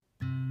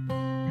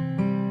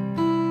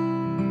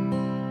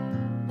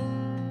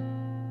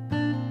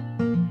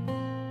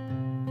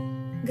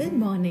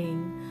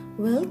morning.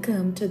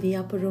 Welcome to the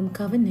Upper Room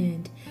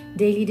Covenant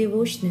Daily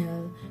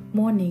Devotional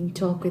Morning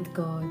Talk with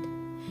God.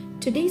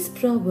 Today's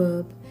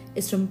proverb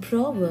is from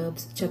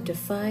Proverbs chapter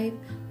 5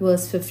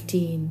 verse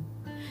 15.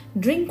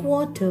 Drink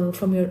water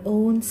from your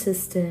own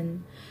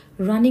cistern,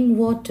 running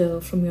water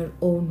from your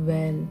own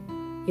well.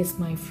 Yes,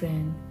 my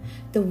friend.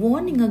 The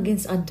warning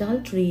against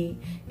adultery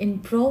in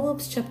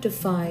Proverbs chapter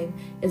 5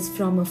 is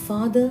from a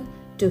father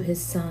to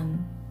his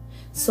son.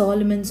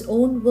 Solomon's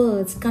own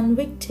words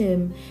convict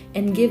him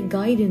and give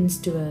guidance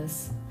to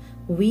us.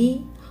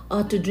 We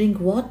are to drink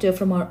water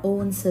from our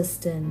own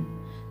cistern.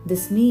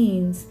 This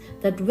means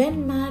that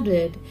when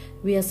married,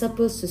 we are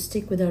supposed to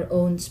stick with our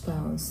own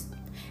spouse.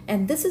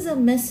 And this is a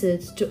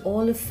message to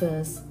all of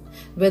us,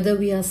 whether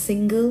we are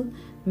single,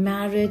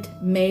 married,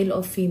 male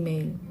or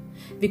female.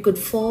 We could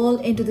fall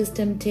into this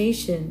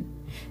temptation,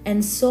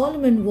 and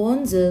Solomon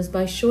warns us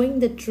by showing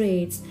the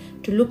traits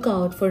to look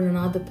out for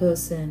another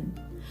person.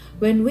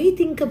 When we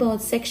think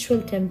about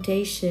sexual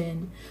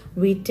temptation,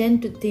 we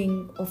tend to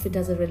think of it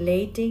as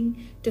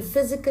relating to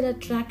physical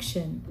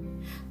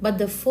attraction. But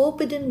the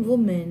forbidden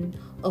woman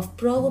of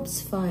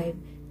Proverbs 5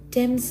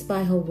 tempts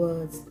by her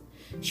words.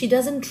 She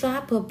doesn't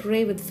trap her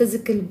prey with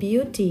physical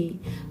beauty,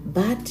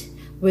 but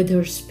with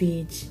her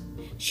speech.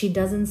 She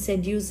doesn't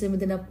seduce him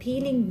with an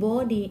appealing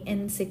body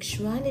and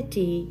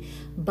sexuality,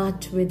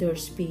 but with her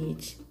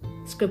speech.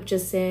 Scripture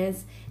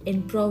says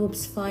in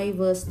Proverbs 5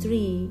 verse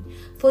 3,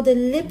 "For the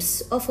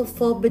lips of a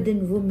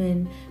forbidden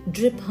woman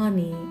drip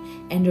honey,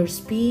 and her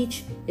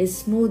speech is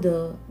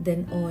smoother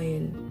than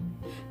oil."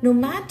 No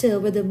matter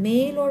whether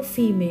male or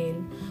female,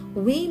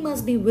 we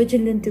must be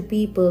vigilant to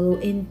people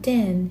who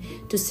intend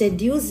to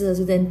seduce us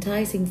with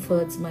enticing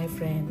words, my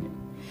friend.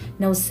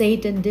 Now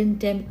Satan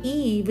didn't tempt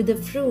Eve with the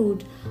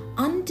fruit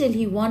until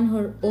he won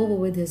her over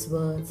with his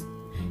words.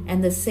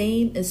 And the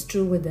same is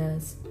true with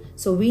us.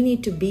 So we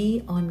need to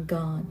be on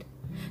guard.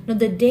 Now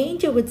the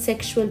danger with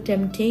sexual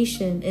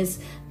temptation is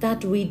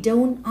that we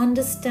don't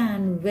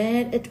understand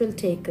where it will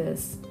take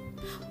us.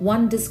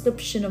 One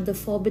description of the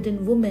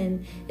forbidden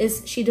woman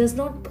is she does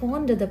not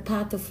ponder the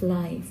path of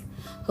life.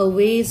 Her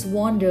ways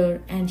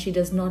wander and she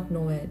does not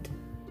know it.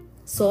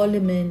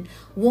 Solomon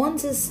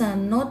warns his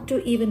son not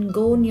to even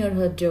go near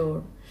her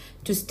door,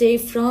 to stay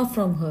far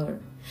from her.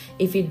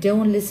 If we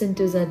don't listen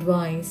to his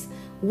advice,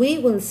 we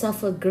will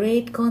suffer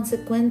great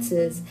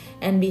consequences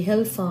and be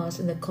held fast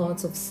in the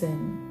courts of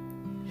sin.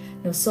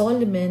 Now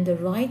Solomon, the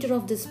writer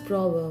of this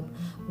proverb,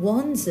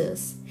 warns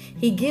us.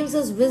 He gives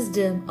us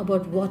wisdom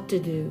about what to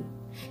do.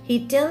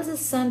 He tells his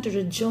son to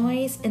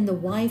rejoice in the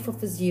wife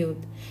of his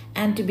youth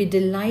and to be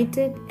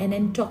delighted and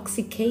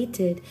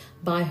intoxicated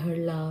by her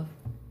love.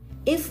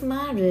 If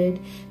married,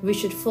 we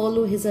should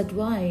follow his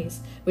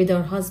advice with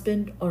our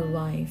husband or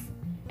wife.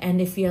 And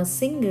if we are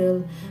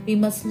single, we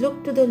must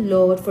look to the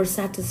Lord for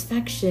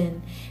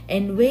satisfaction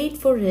and wait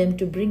for him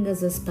to bring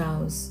us a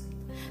spouse.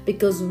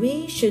 Because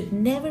we should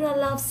never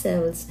allow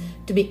ourselves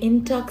to be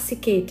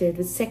intoxicated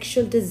with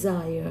sexual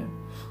desire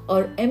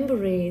or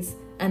embrace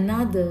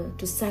another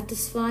to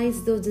satisfy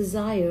those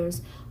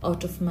desires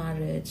out of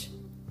marriage.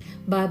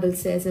 Bible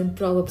says in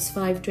Proverbs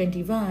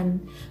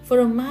 5:21, "For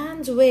a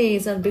man's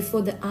ways are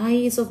before the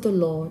eyes of the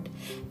Lord,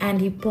 and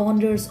he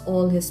ponders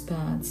all his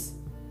paths."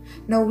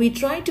 Now we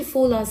try to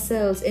fool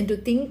ourselves into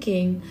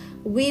thinking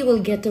we will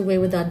get away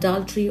with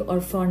adultery or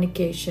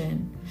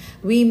fornication.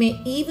 We may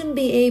even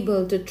be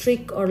able to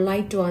trick or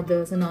lie to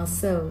others and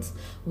ourselves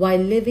while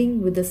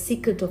living with the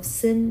secret of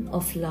sin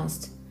of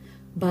lust.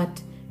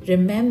 But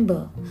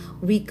remember,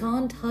 we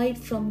can't hide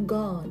from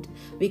God.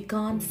 We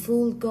can't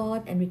fool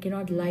God and we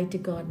cannot lie to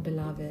God,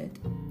 beloved.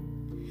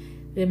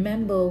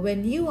 Remember,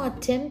 when you are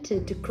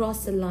tempted to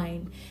cross the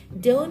line,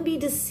 don't be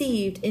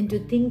deceived into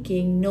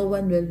thinking no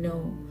one will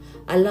know,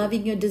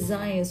 allowing your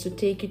desires to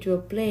take you to a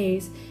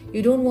place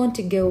you don't want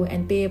to go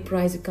and pay a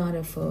price you can't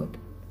afford.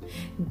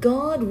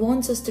 God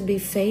wants us to be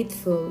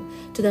faithful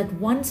to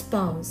that one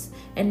spouse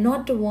and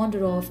not to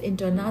wander off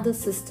into another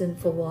cistern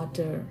for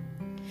water.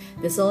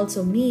 This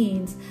also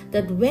means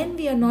that when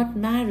we are not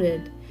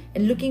married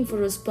and looking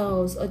for a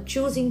spouse or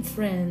choosing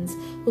friends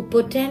who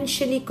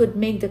potentially could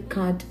make the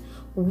cut,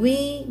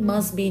 we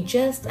must be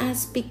just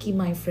as picky,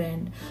 my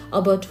friend,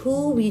 about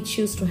who we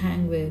choose to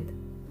hang with.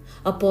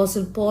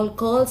 Apostle Paul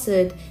calls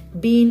it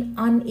being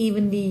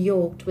unevenly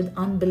yoked with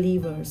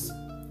unbelievers.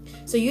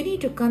 So you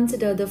need to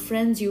consider the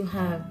friends you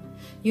have.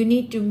 You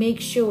need to make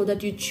sure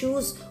that you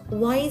choose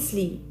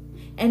wisely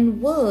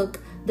and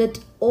work that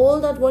all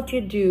that what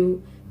you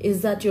do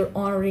is that you're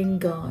honoring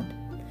God,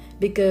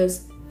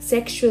 because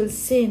sexual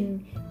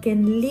sin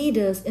can lead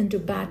us into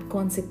bad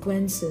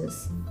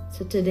consequences.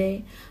 So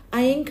today,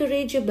 I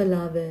encourage you,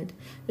 beloved,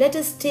 let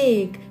us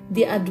take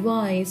the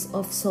advice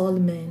of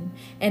Solomon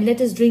and let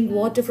us drink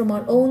water from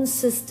our own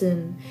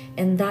cistern,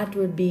 and that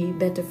would be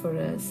better for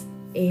us.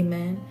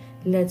 Amen.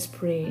 Let's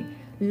pray.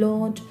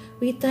 Lord,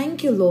 we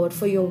thank you, Lord,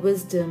 for your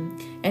wisdom,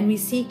 and we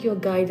seek your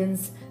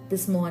guidance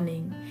this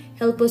morning.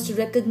 Help us to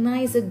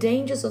recognize the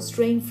dangers of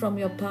straying from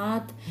your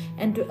path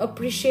and to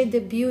appreciate the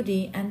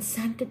beauty and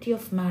sanctity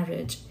of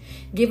marriage.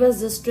 Give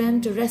us the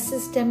strength to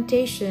resist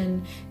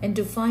temptation and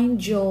to find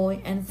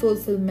joy and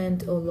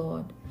fulfillment, O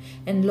Lord.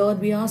 And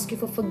Lord, we ask you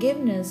for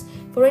forgiveness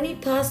for any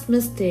past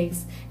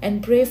mistakes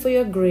and pray for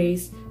your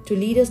grace to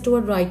lead us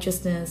toward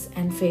righteousness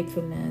and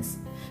faithfulness.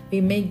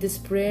 We make this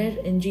prayer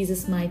in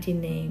Jesus' mighty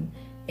name.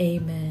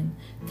 Amen.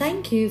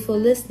 Thank you for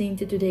listening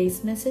to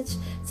today's message.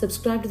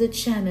 Subscribe to the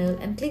channel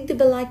and click the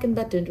bell icon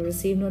button to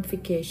receive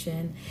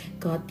notification.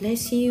 God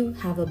bless you.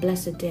 Have a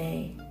blessed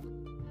day.